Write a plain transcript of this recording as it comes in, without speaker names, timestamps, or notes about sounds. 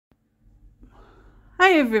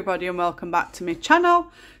Hi everybody and welcome back to my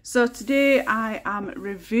channel. So today I am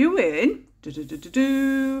reviewing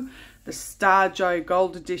the Starjoy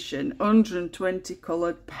Gold Edition 120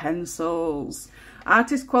 coloured pencils.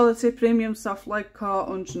 Artist quality, premium soft lead core,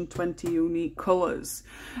 120 unique colours.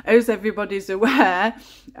 As everybody's aware,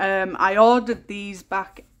 I ordered these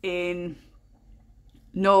back in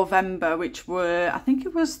November, which were, I think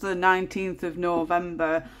it was the 19th of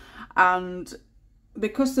November, and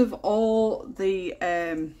because of all the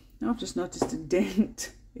I've just noticed a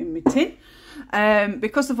dent in my tin,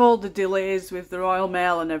 because of all the delays with the Royal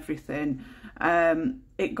Mail and everything,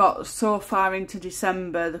 it got so far into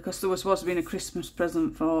December because there was supposed to be a Christmas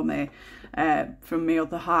present for me from my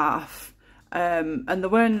other half, and they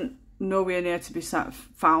weren't nowhere near to be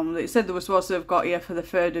found. It said they were supposed to have got here for the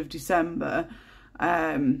 3rd of December,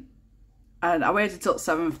 and I waited till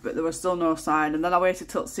 7th, but there was still no sign. And then I waited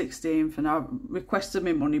till 16th and I requested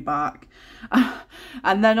my money back.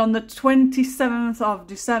 And then on the 27th of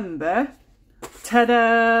December,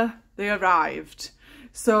 ta-da, they arrived.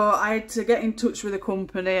 So I had to get in touch with the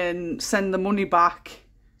company and send the money back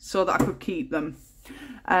so that I could keep them.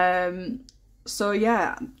 So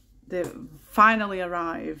yeah, they finally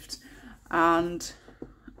arrived. And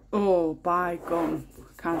oh, by gum,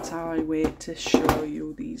 can't I wait to show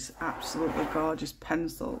you these absolutely gorgeous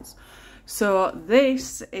pencils. So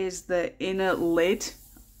this is the inner lid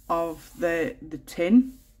of the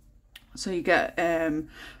tin. So you get,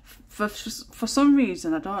 for some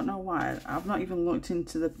reason, I don't know why, I've not even looked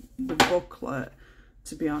into the booklet,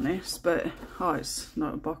 to be honest, but, oh, it's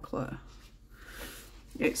not a booklet.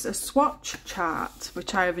 It's a swatch chart,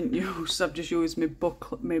 which I haven't used. I've just used my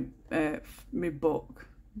booklet, my book.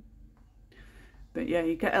 But yeah,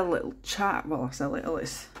 you get a little chart. Well, I say little,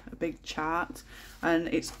 it's a big chart, and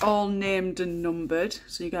it's all named and numbered.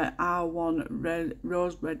 So you get R1 red,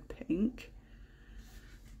 rose red pink,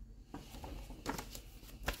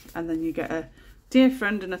 and then you get a dear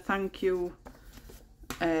friend and a thank you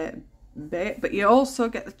bit. But you also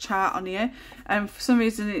get the chart on here, and for some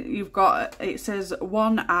reason you've got, it says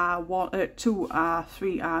 1R, 2R,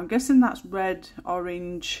 3R. I'm guessing that's red,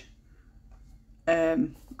 orange. I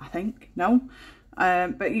think no.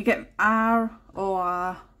 But you get R, O,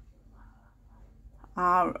 R,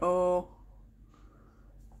 R, O.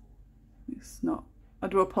 It's not, I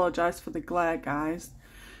do apologise for the glare, guys.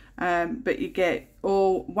 But you get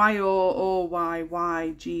O, Y, O, O, Y,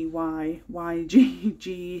 Y, G, Y, Y, G,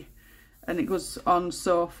 G, and it goes on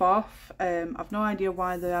so forth. I've no idea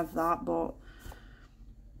why they have that, but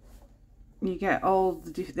you get all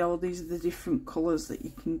these are the different colours that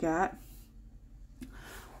you can get.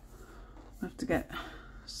 I have to get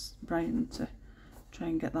Brian to try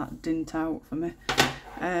and get that dint out for me.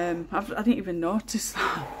 I didn't even notice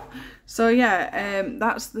that. So yeah,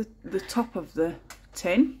 that's the top of the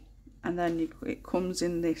tin, and then it comes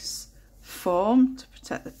in this foam to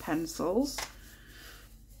protect the pencils,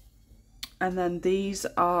 and then these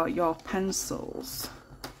are your pencils.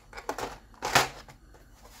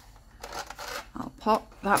 I'll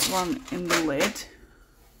pop that one in the lid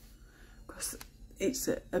because it's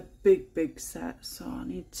a big set, so I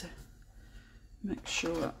need to make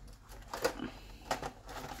sure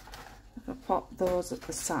if I pop those at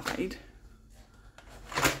the side,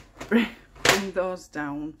 bring those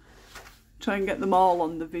down, try and get them all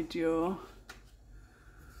on the video.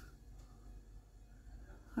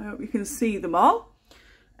 I hope you can see them all.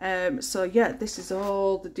 So yeah, this is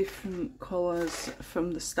all the different colours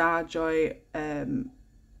from the Starjoy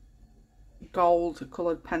gold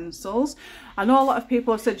coloured pencils. I know a lot of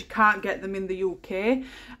people have said you can't get them in the UK.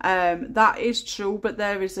 That is true, but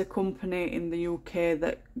there is a company in the UK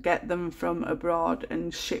that get them from abroad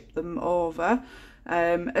and ship them over.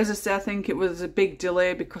 As I say, I think it was a big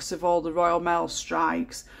delay because of all the Royal Mail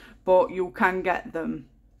strikes, but you can get them,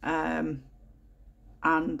 and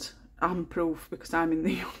I'm proof because I'm in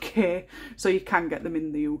the UK, so you can get them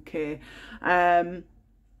in the UK.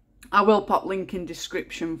 I will pop link in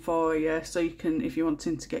description for you, so you can, if you're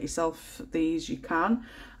wanting to get yourself these, you can.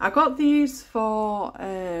 I got these for,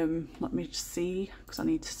 let me just see, because I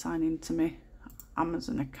need to sign into my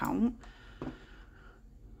Amazon account.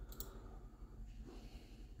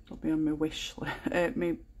 It'll be on my wish list,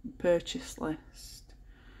 my purchase list.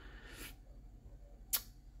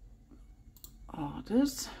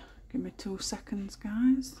 Orders. Give me 2 seconds,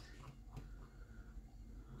 guys.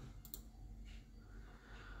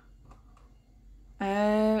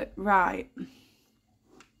 Right.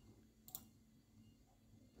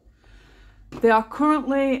 They are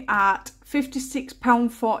currently at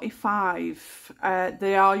 £56.45.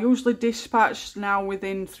 They are usually dispatched now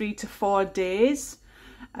within 3 to 4 days.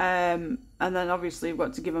 and then obviously you've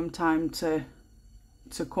got to give them time to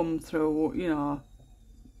come through, you know,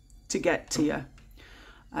 to get to you.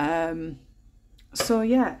 So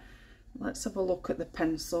yeah, let's have a look at the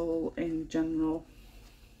pencil in general.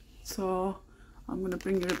 So I'm going to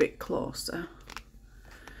bring it a bit closer.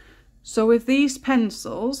 So with these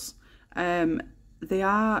pencils,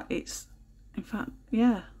 it's in fact,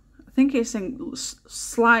 yeah, I think it's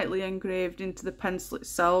slightly engraved into the pencil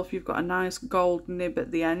itself. You've got a nice gold nib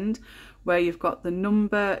at the end where you've got the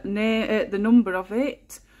number of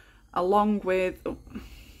it, along with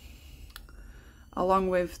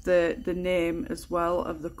the name as well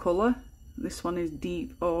of the colour. This one is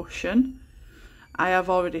Deep Ocean. I have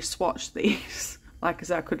already swatched these. Like I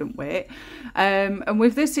said, I couldn't wait. And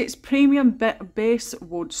with this, it's premium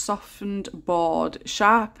Basswood softened board,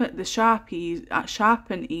 sharpen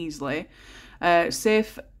easily,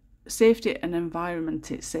 safety and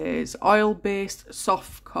environment. It says oil-based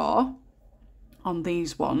soft core on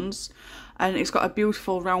these ones, and it's got a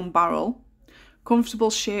beautiful round barrel,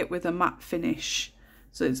 comfortable shape with a matte finish.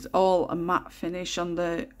 So it's all a matte finish on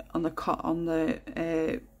the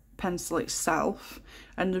pencil itself,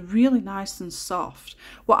 and they're really nice and soft.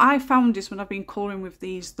 What I found is when I've been colouring with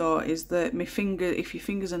these though, is that if your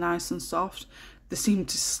fingers are nice and soft, they seem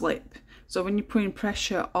to slip. So when you're putting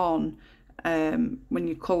pressure on, when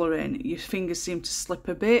you're colouring, your fingers seem to slip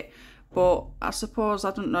a bit. But I suppose,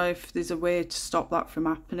 I don't know if there's a way to stop that from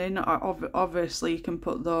happening. Obviously you can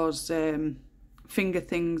put those finger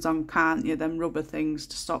things on, can't you, them rubber things,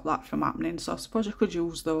 to stop that from happening. So I suppose I could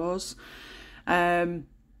use those.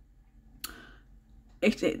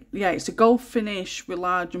 It's a gold finish with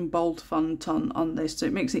large and bold font on this, so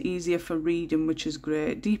it makes it easier for reading, which is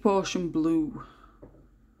great. Deep Ocean Blue.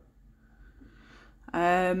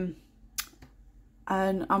 And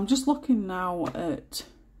I'm just looking now at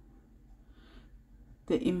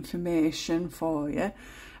the information for you.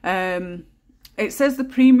 It says the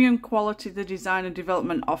premium quality, the design and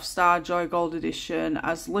development of Starjoy Gold Edition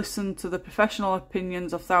has listened to the professional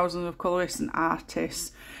opinions of thousands of colorists and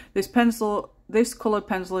artists. This coloured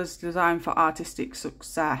pencil is designed for artistic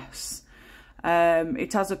success.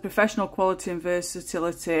 It has a professional quality and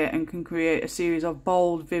versatility and can create a series of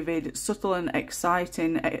bold, vivid, subtle and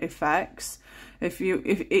exciting effects. If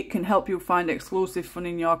it can help you find exclusive fun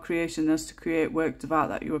in your creation as to create works of art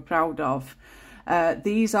that you are proud of.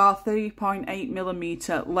 These are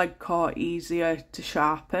 3.8mm lead core, easier to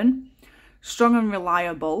sharpen, strong and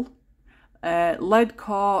reliable. Lead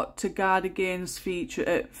core to guard against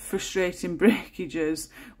frustrating breakages,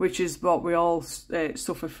 which is what we all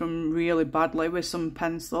suffer from really badly with some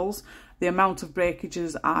pencils. The amount of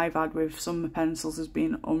breakages I've had with some pencils has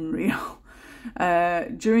been unreal.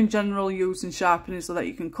 During general use and sharpening, so that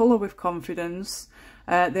you can colour with confidence.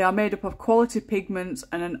 They are made up of quality pigments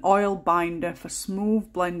and an oil binder for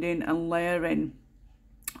smooth blending and layering.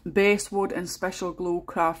 Basswood and special glue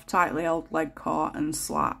craft tightly held lead core and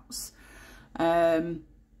slats.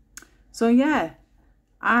 So yeah,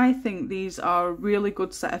 I think these are a really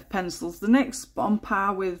good set of pencils. The next on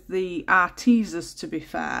par with the Artisas, to be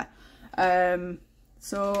fair.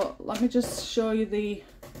 So let me just show you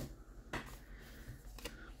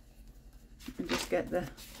just get the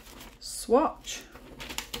swatch.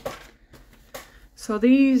 So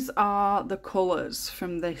these are the colours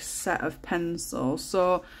from this set of pencils.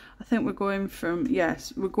 So I think we're going from,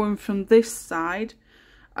 yes, we're going from this side,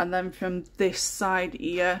 and then from this side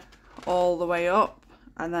here all the way up,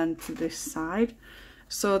 and then to this side.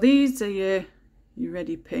 So these are your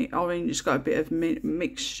ready pink, orange. It's got a bit of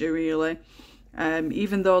mixture really,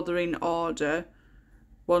 even though they're in order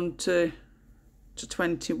 1 to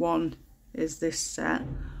 21 is this set.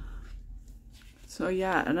 So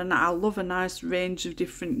yeah, and then I love a nice range of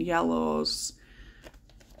different yellows.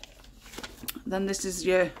 Then this is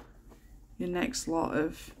your next lot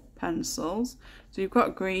of pencils. So you've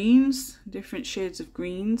got greens, different shades of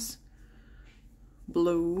greens,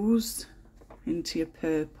 blues into your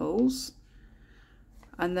purples,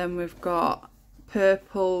 and then we've got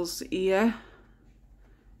purples here.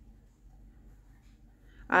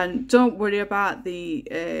 And don't worry about the,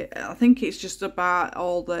 I think it's just about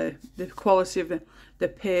all the quality of the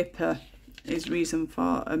paper is reason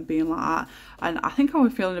for being like that. And I think I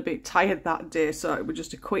was feeling a bit tired that day, so it was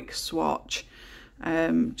just a quick swatch,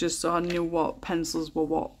 just so I knew what pencils were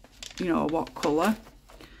what colour.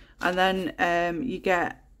 And then you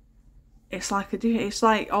get, it's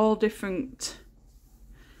like all different,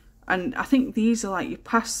 and I think these are like your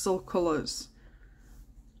pastel colours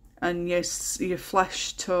and your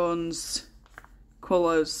flesh tones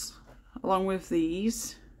colours, along with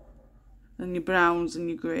these, and your browns and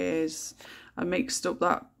your greys. I mixed up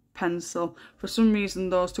that pencil. For some reason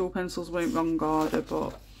those two pencils weren't wrong order,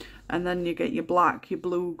 but and then you get your black, your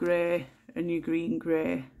blue grey and your green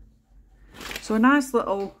grey. So a nice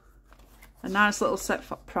little set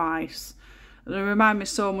for price. And they remind me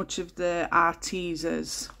so much of the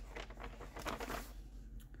Artisas.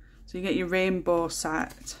 So you get your rainbow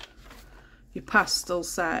set, your pastel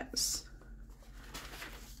sets,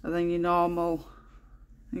 and then your normal.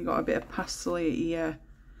 You got a bit of pastel here.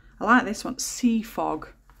 I like this one, Sea Fog.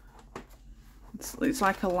 It's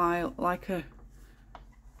like a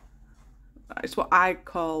it's what I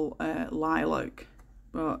call lilac,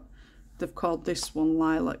 but they've called this one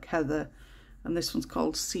Lilac Heather, and this one's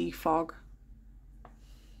called Sea Fog.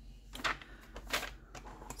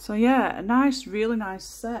 So yeah, a nice, really nice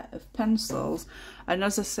set of pencils, and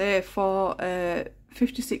as I say, for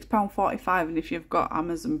 £56.45, and if you've got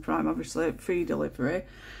Amazon Prime, obviously free delivery.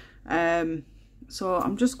 So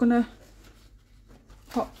I'm just gonna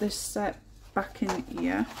pop this set back in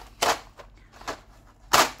here.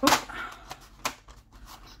 Oh.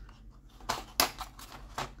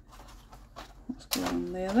 Let's go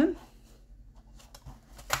on there then.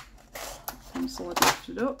 Pencil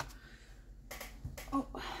lifted up. Oh.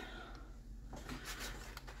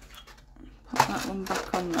 Pop that one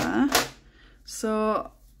back on there.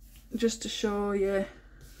 So just to show you,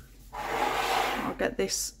 I'll get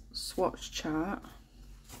this swatch chart.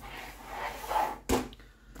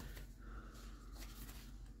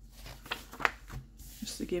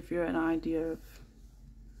 Just to give you an idea of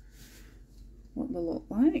what they look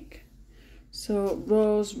like. So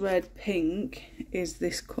rose red pink is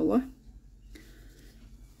this colour.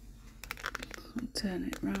 I'll turn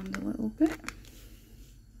it around a little bit.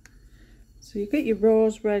 So you get your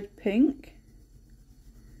rose red pink.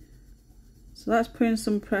 So that's putting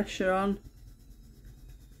some pressure on.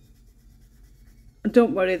 And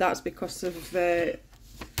don't worry, that's because of my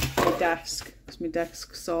desk, because my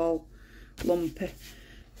desk's all lumpy.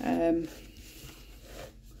 If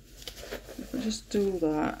I just do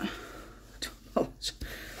that, I'll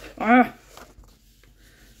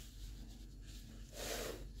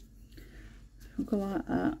go like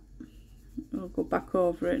that. I'll go back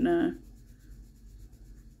over it now.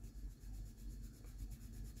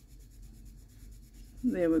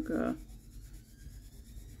 There we go.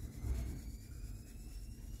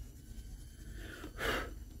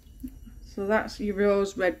 So that's your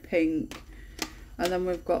rose red pink, and then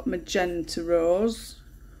we've got magenta rose,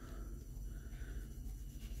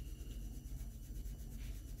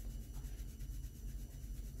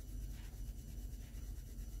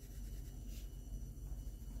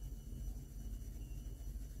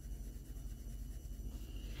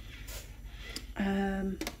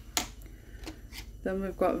 then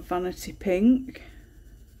we've got vanity pink,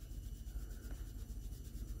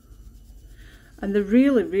 and they're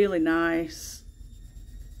really, really nice.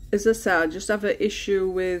 As I said, I just have an issue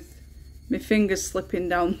with my fingers slipping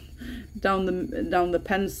down the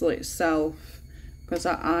pencil itself, because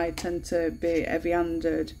I tend to be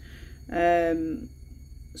heavy-handed.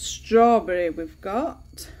 Strawberry we've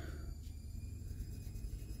got.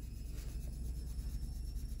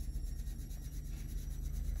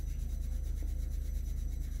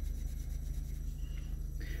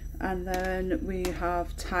 And then we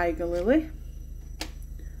have Tiger Lily.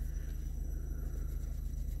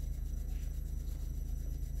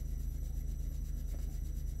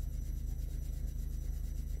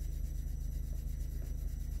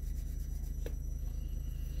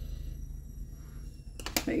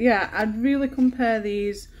 But yeah, I'd really compare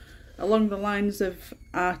these along the lines of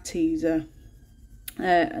Artisa.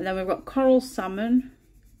 And then we've got Coral Salmon.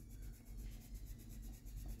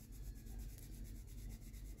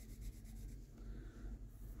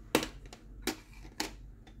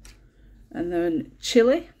 And then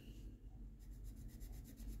Chili.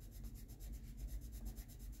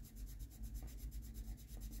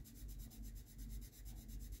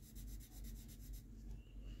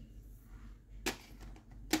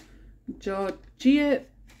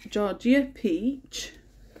 Georgia Peach.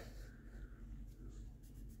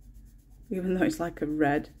 Even though it's like a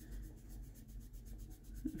red.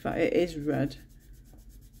 In fact, it is red.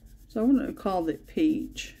 So I wouldn't have called it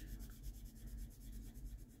peach.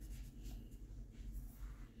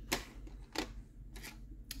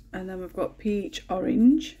 And then we've got Peach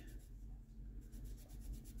Orange.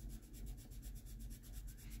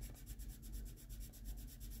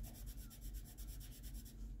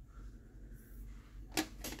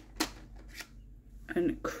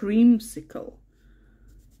 And Creamsicle.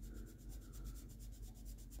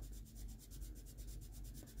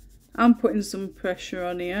 I'm putting some pressure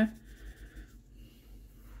on here.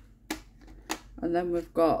 And then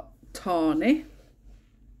we've got tawny,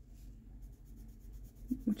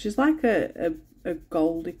 which is like a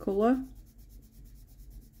goldy colour,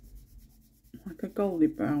 like a goldy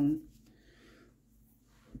brown.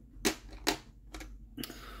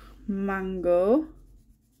 Mango.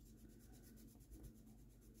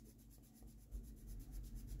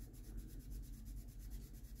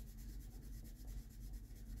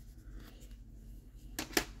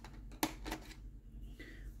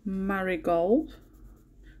 Marigold.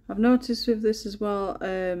 I've noticed with this as well,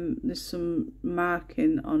 there's some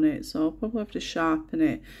marking on it, so I'll probably have to sharpen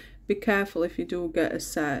it. Be careful if you do get a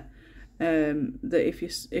set, that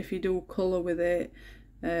if you do colour with it,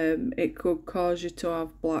 it could cause you to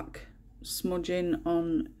have black smudging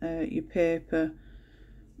on your paper.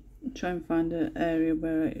 Try and find an area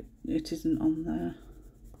where it isn't on there.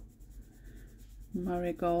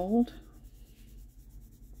 Marigold.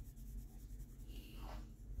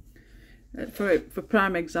 For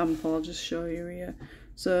prime example, I'll just show you here.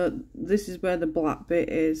 So this is where the black bit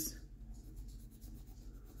is.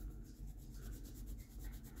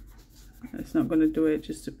 It's not going to do it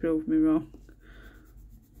just to prove me wrong.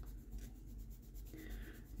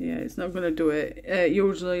 Yeah, it's not going to do it.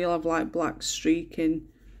 Usually you'll have like black streaking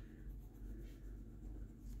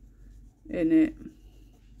in it.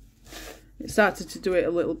 It started to do it a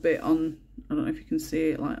little bit on, I don't know if you can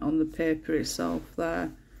see it, like on the paper itself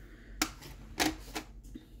there.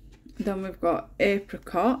 Then we've got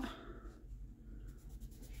apricot.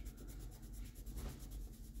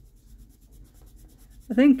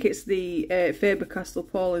 I think it's the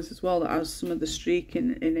Faber-Castell-Polish as well that has some of the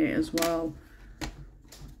streaking in it as well,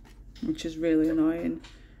 which is really annoying.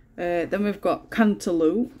 Then we've got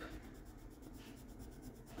cantaloupe.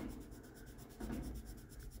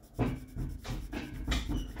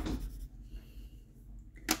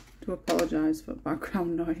 Do apologise for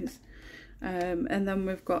background noise. And then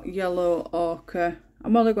we've got yellow ochre.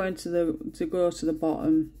 I'm only going to go to the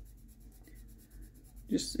bottom.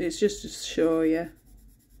 It's just to show you.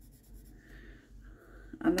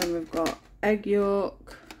 And then we've got egg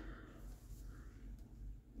yolk.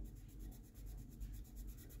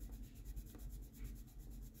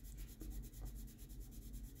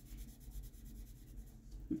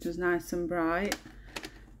 Which is nice and bright.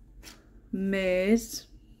 Maize.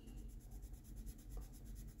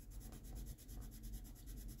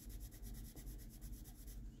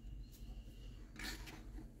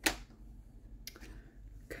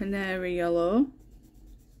 Canary yellow,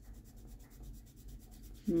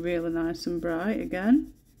 really nice and bright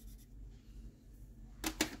again.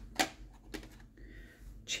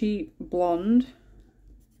 Cheap blonde.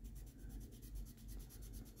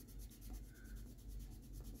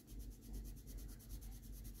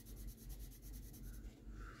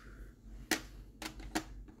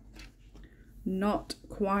 Not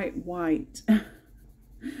quite white.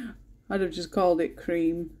 I'd have just called it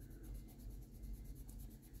cream.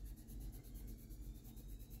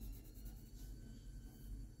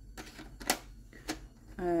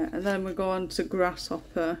 And then we go on to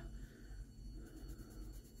grasshopper.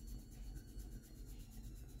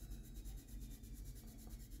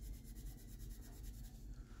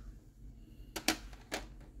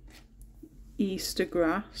 Easter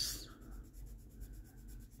grass.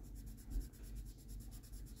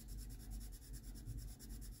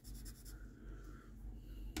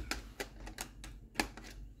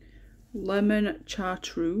 Lemon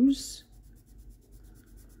chartreuse.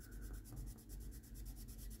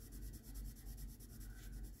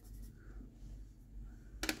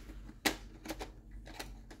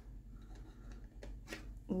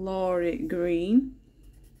 Laurie green.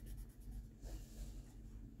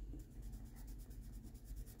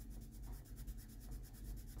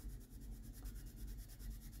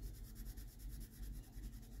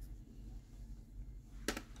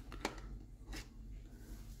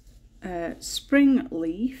 Spring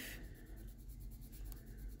leaf.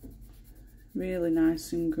 Really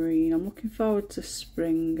nice and green. I'm looking forward to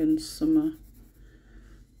spring and summer.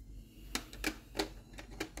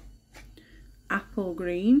 Apple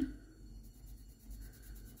green.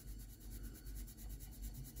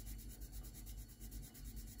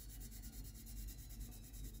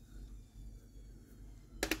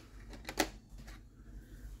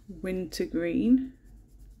 Winter green.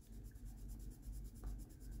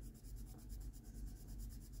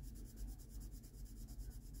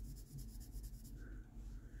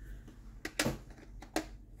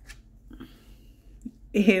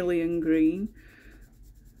 Alien green.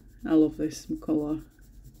 I love this colour.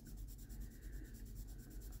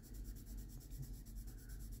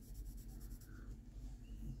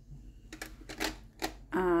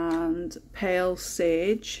 And pale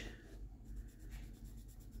sage.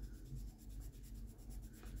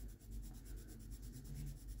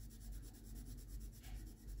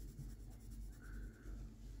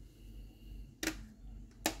 I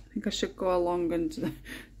think I should go along and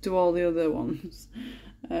do all the other ones.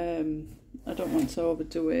 I don't want to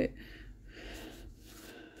overdo it.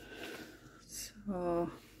 So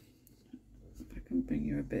if I can bring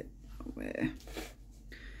you a bit away,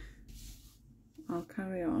 I'll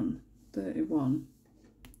carry on. 31.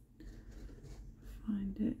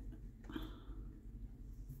 Find it.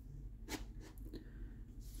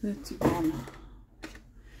 31.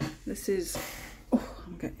 This is, oh,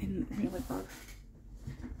 I'm getting really bad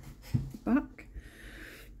back.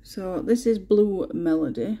 So this is Blue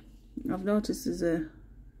Melody. I've noticed there's a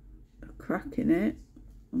crack in it.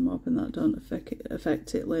 I'm hoping that don't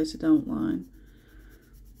affect it later down the line.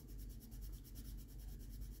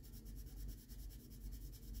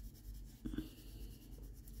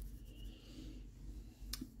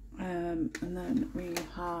 And then we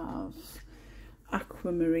have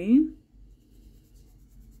Aquamarine.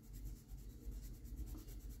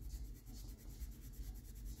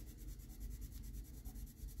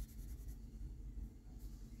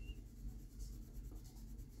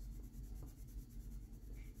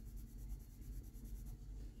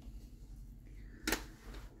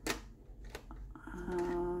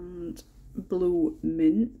 And Blue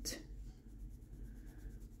Mint.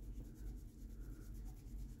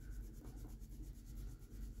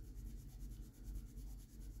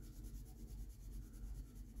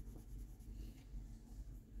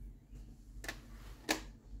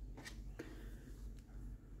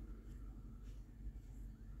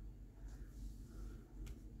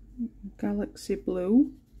 Galaxy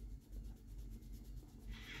Blue.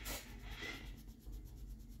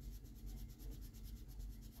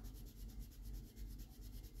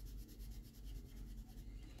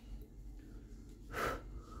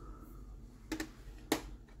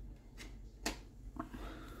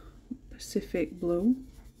 Pacific Blue.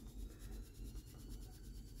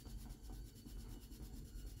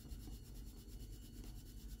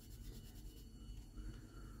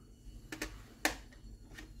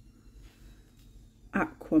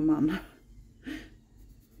 Aquaman.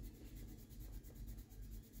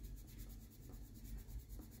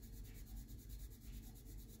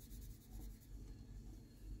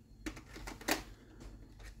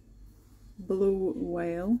 Blue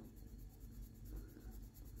Whale.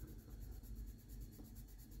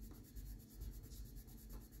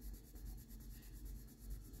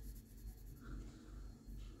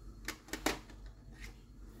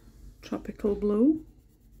 Tropical Blue.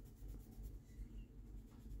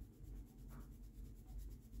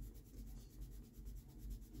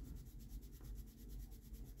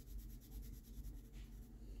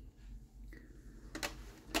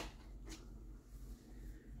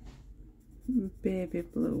 Baby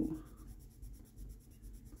Blue.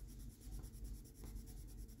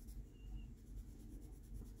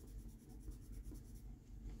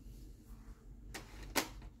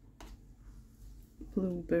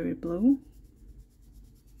 Blueberry Blue.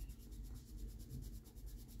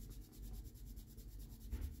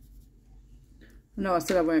 I know I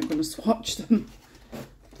said I weren't going to swatch them.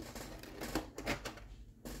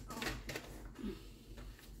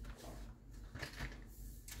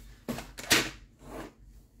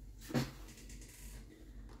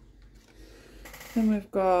 Then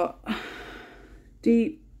we've got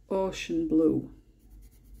Deep Ocean Blue.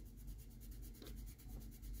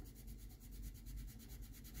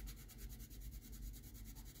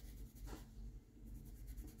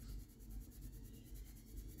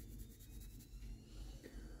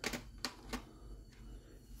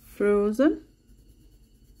 Frozen.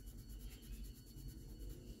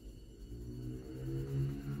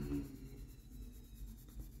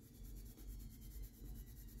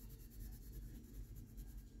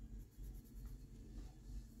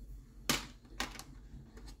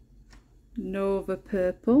 Nova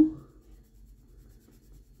Purple.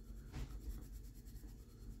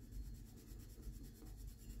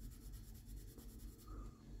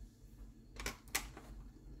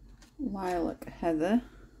 Lilac Heather.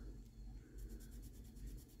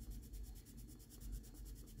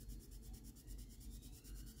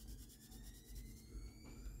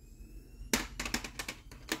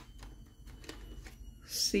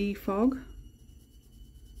 Sea Fog.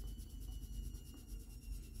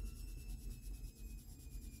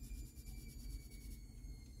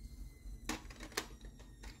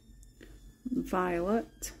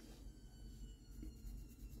 Violet.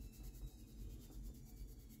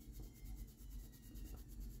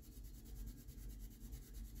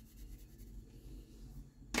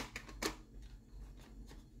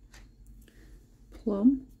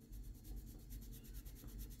 plum,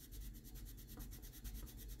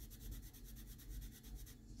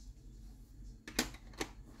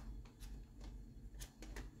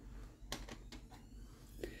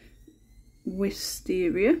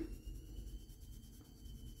 wisteria,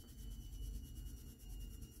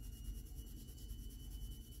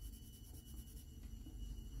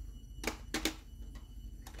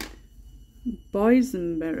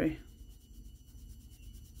 boysenberry,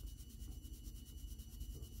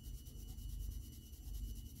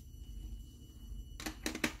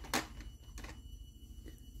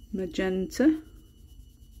 magenta,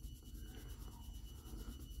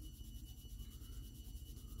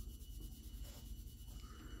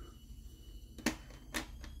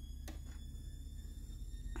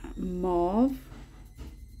 mauve,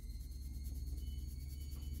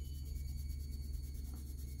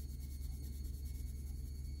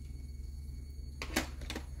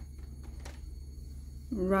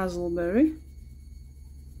 raspberry,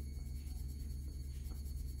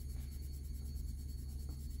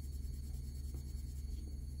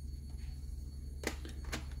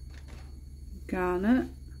 garnet,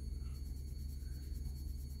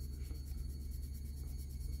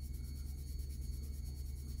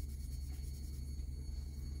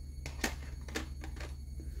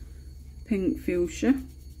 pink fuchsia,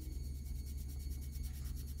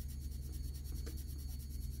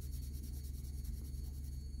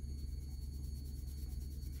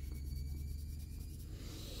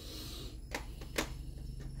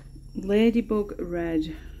 ladybug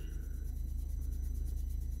red,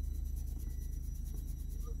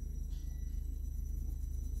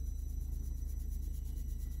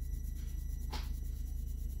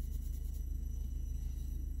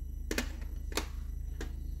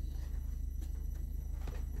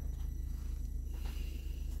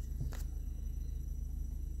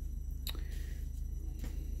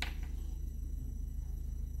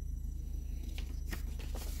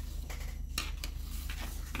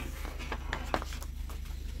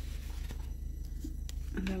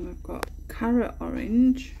 and then we've got carrot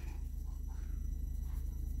orange,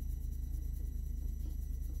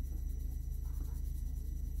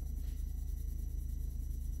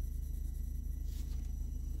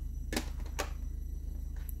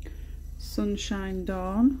 sunshine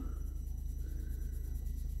dawn,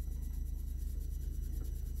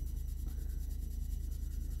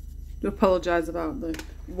 do apologise about the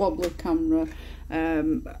wobbly camera.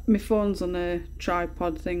 My phone's on a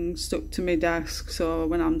tripod thing stuck to my desk, so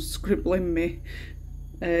when I'm scribbling me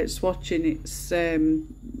swatching, it's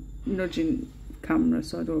nudging camera,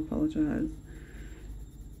 so I do apologise.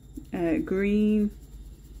 Green,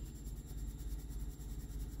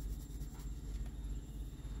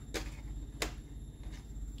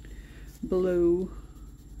 blue,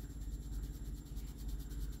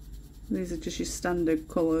 these are just your standard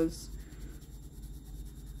colours.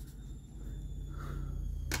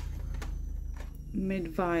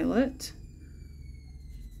 Mid-violet,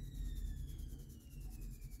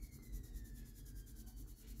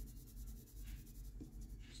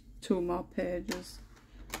 two more pages,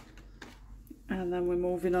 and then we're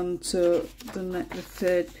moving on to the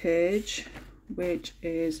third page, which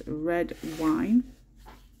is red wine,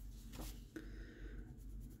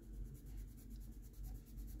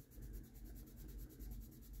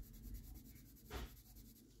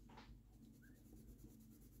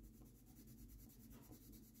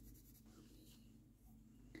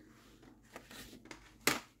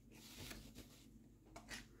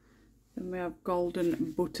 then we have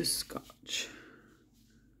golden butterscotch,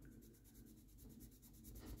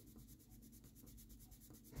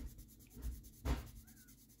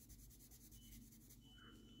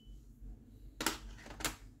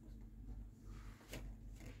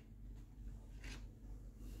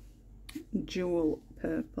 jewel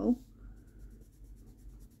purple,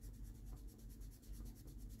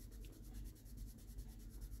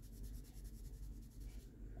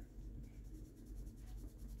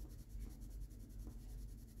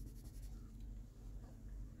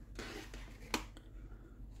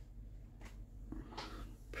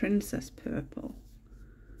 princess purple,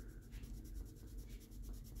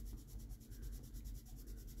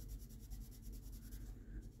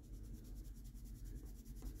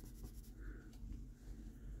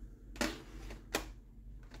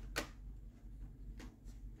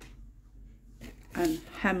 and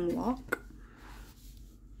hemlock.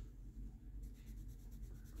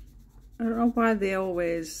 I don't know why they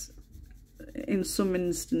always, in some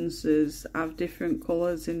instances, have different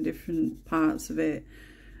colours in different parts of it.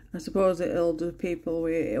 I suppose it'll do people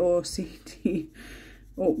with OCD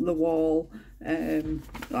up the wall.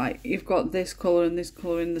 Like you've got this colour and this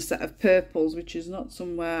colour in the set of purples, which is not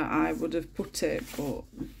somewhere I would have put it, but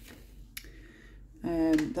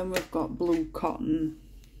then we've got blue cotton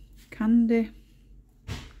candy.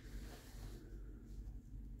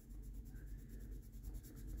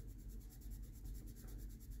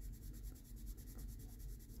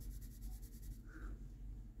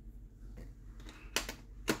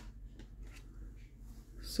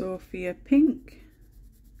 Sophia pink.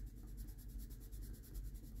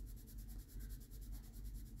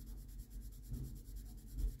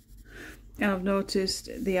 And I've noticed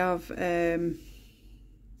they have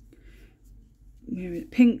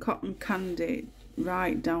pink cotton candy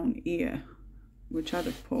right down here, which I'd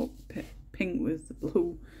have put pink with the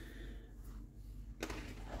blue.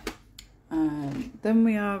 Then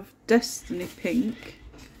we have Destiny pink.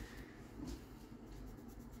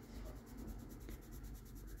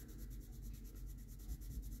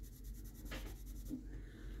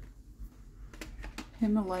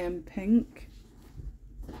 Himalayan pink.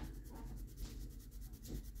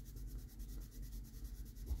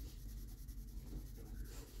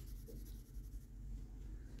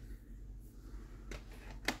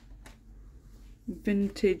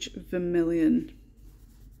 Vintage vermilion.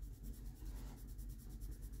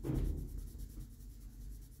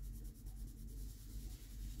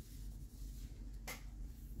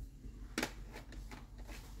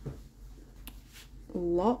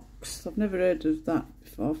 Locks. I've never heard of that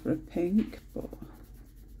before for a pink, but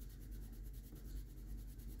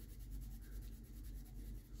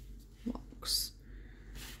locks.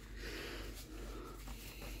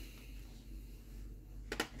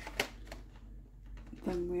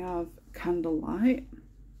 Then we have candlelight.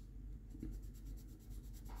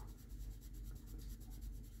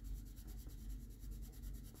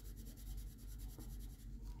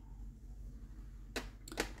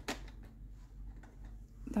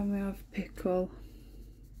 Then we have pickle.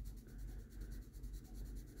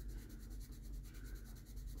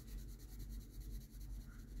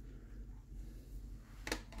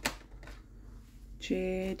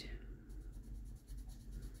 Jade.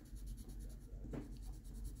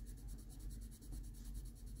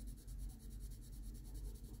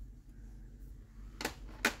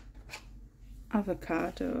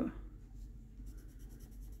 Avocado.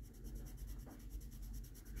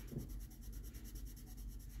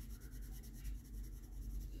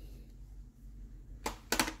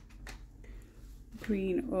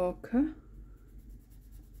 Green ochre.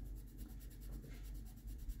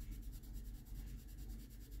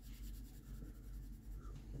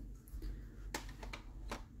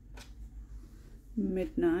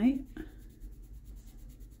 Midnight.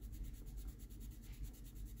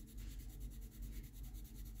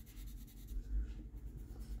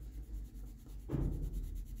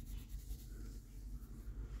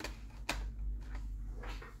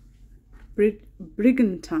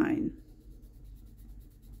 Brigantine.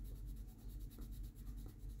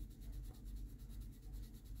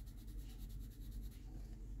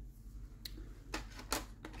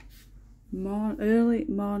 Early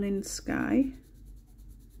morning sky.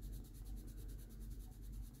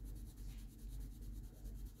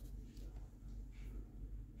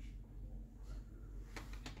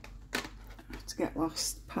 I have to get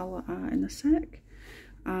last palette out in a sec.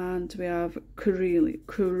 And we have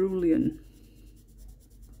cerulean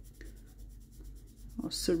or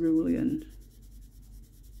cerulean.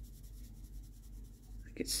 I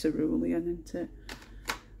think it's cerulean, isn't it?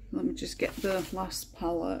 Let me just get the last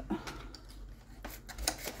palette.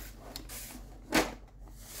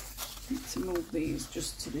 Need to move these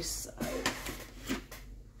just to this side.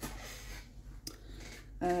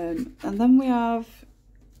 And then we have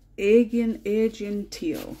Asian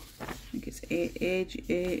teal. I think it's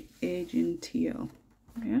Asian teal.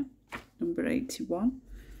 Yeah, number 81.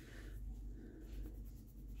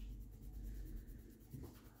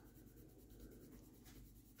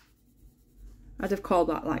 I'd have called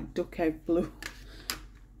that like duck egg blue.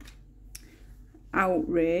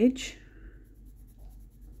 Outrage.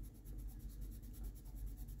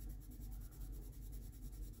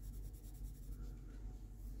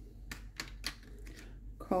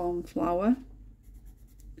 Cornflower.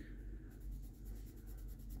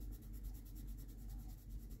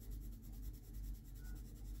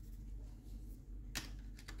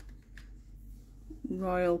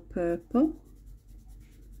 Royal purple.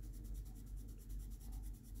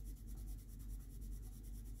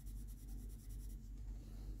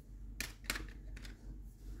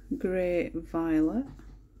 Grey violet.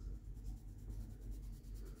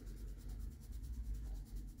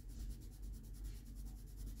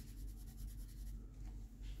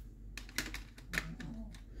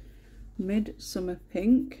 Midsummer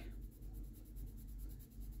Pink,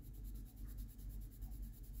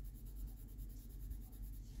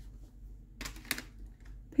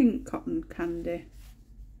 Pink Cotton Candy,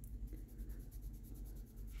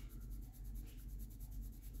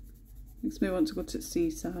 makes me want to go to the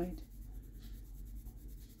seaside,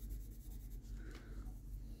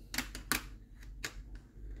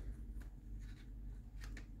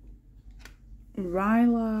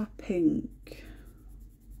 Ryla Pink,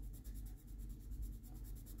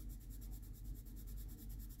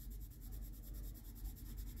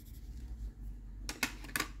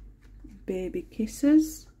 Baby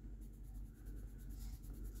Kisses,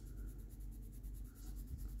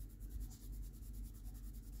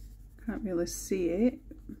 can't really see it,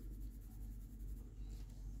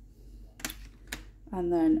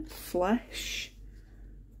 and then Flesh.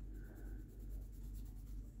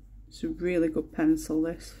 It's a really good pencil,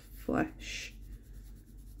 this Flesh.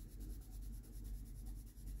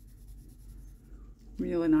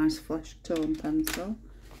 Really nice flesh tone pencil.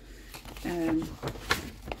 And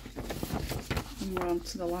we're on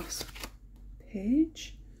to the last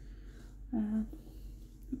page.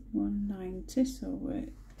 190, so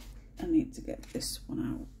I need to get this one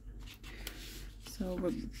out. So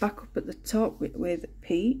we're back up at the top with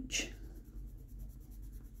Peach.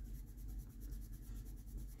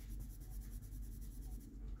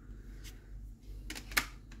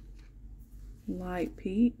 Light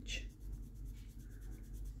Peach.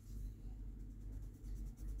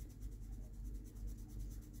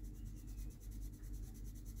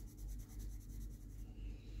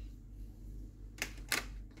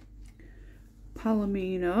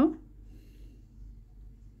 Palomino.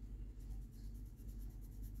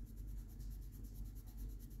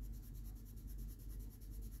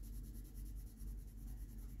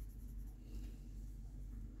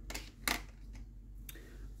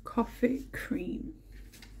 Coffee Cream.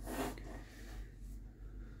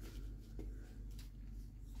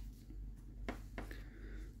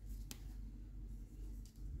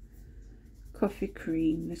 Coffee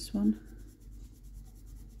Cream, this one.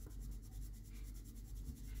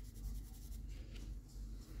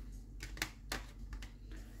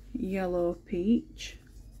 Yellow Peach.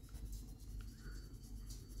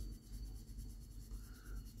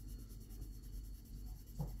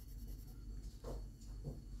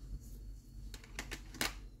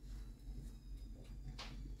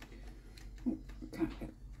 Oh, can't get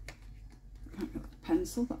the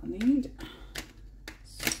pencil that I need.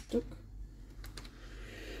 Stuck.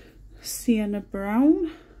 Sienna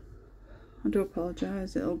Brown. I do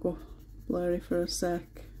apologise, it'll go blurry for a sec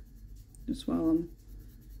just while I'm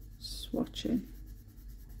swatching.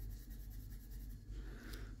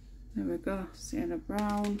 There we go, Sienna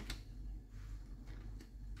Brown.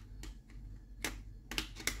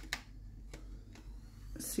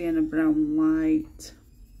 Sienna Brown Light.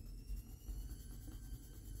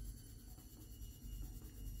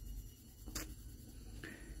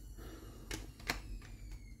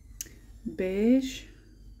 Beige.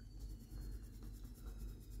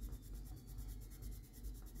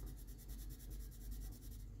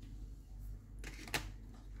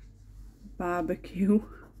 Barbecue,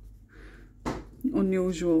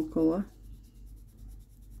 unusual colour.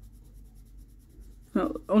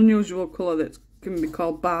 Well, unusual colour that can be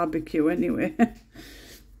called barbecue anyway.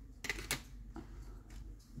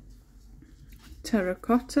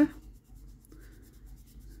 Terracotta.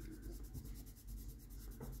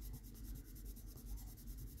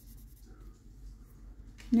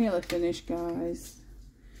 Nearly finished, guys.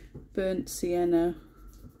 Burnt sienna.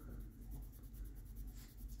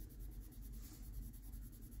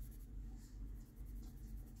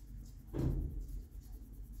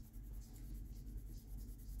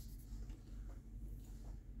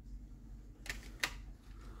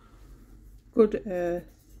 Good Earth.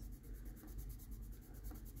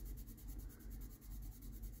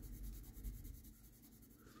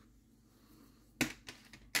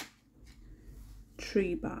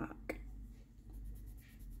 Tree Bark.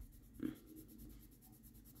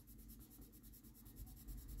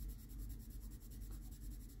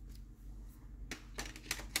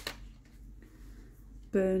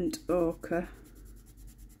 Burnt Ochre.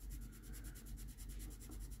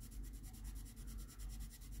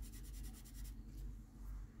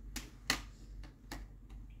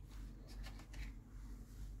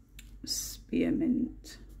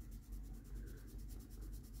 Spearmint.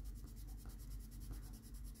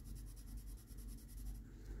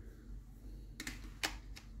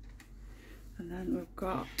 And then we've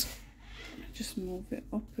got, just move it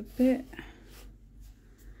up a bit,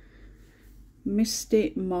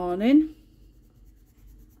 Misty Morning.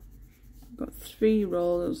 got 3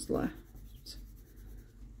 rollers left.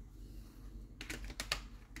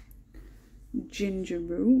 Ginger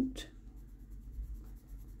root.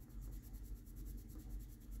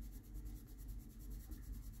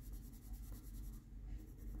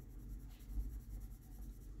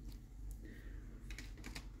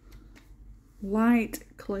 Light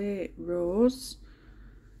clay rose,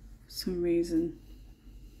 for some reason.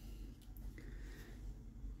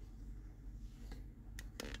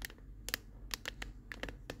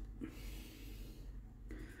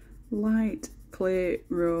 Light clay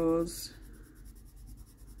rose.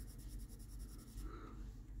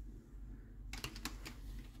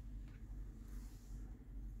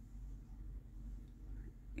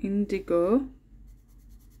 Indigo.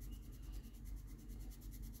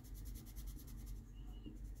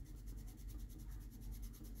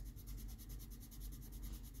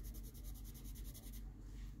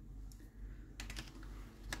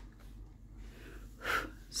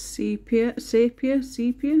 Sepia.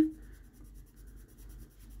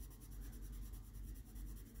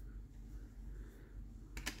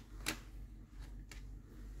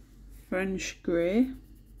 French grey.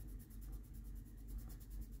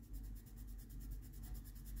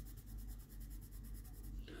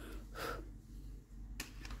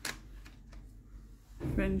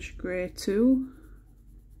 French grey 2.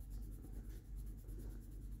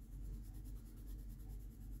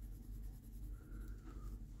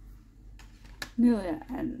 Nearly at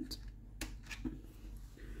end.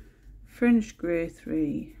 French grey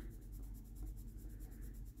 3.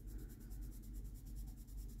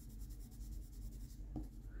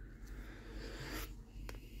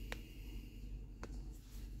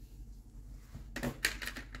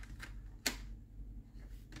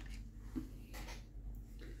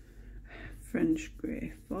 French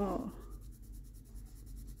grey 4.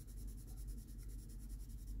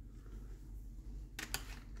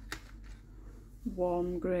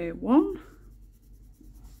 Warm grey 1.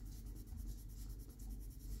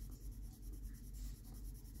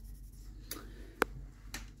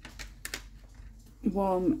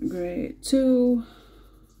 Warm grey 2.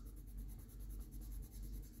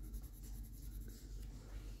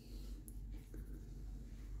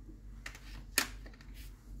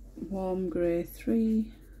 Warm grey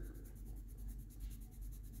 3.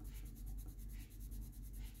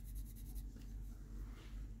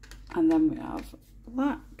 And then we have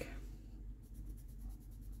black.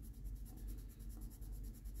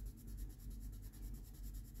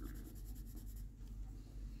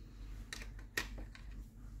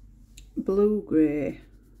 Blue grey.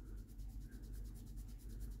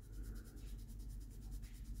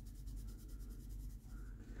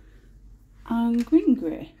 And green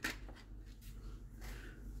grey.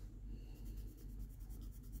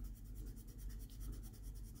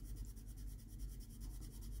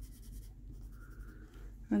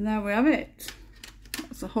 And there we have it.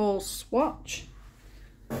 That's a whole swatch.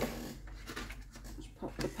 Let's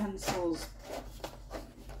pop the pencils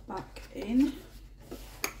back in.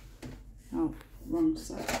 Oh, wrong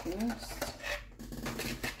set first.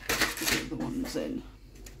 Put the other ones in.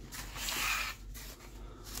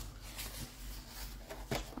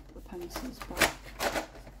 Pop the pencils back.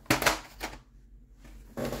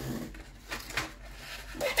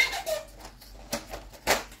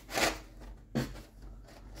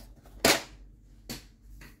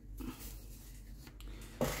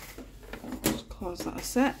 Close that a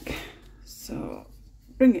sec. So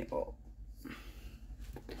bring it up.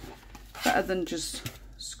 Better than just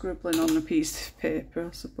scribbling on a piece of paper,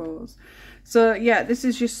 I suppose. So yeah, this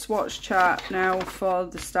is your swatch chart now for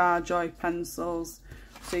the Starjoy pencils,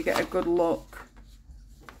 so you get a good look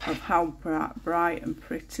of how bright and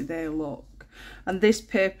pretty they look. And this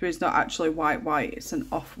paper is not actually white, it's an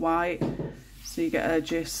off-white, so you get a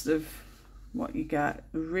gist of what you get.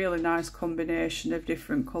 A really nice combination of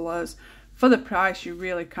different colours. For the price, you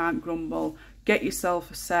really can't grumble. Get yourself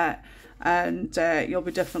a set and you'll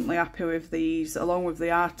be definitely happy with these, along with the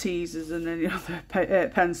Artisas and any other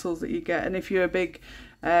pencils that you get. And if you're a big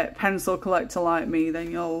pencil collector like me, then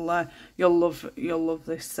you'll love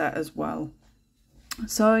this set as well.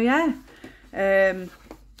 So yeah, I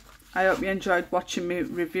hope you enjoyed watching me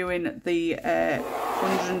reviewing the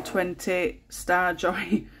 120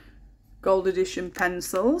 Starjoy Gold Edition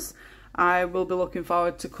pencils. I will be looking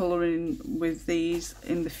forward to colouring with these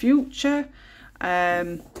in the future.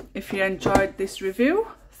 If you enjoyed this review,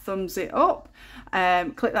 thumbs it up.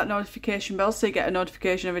 Click that notification bell so you get a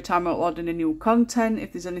notification every time I upload any new content.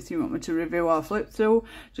 If there's anything you want me to review or flip through,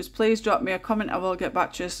 just please drop me a comment. I will get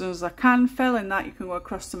back to you as soon as I can. Failing that, you can go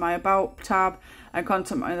across to my About tab and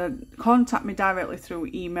contact me directly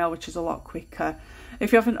through email, which is a lot quicker.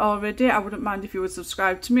 If you haven't already, I wouldn't mind if you would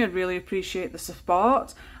subscribe to me. I'd really appreciate the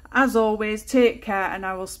support. As always, take care and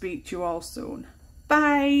I will speak to you all soon.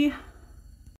 Bye!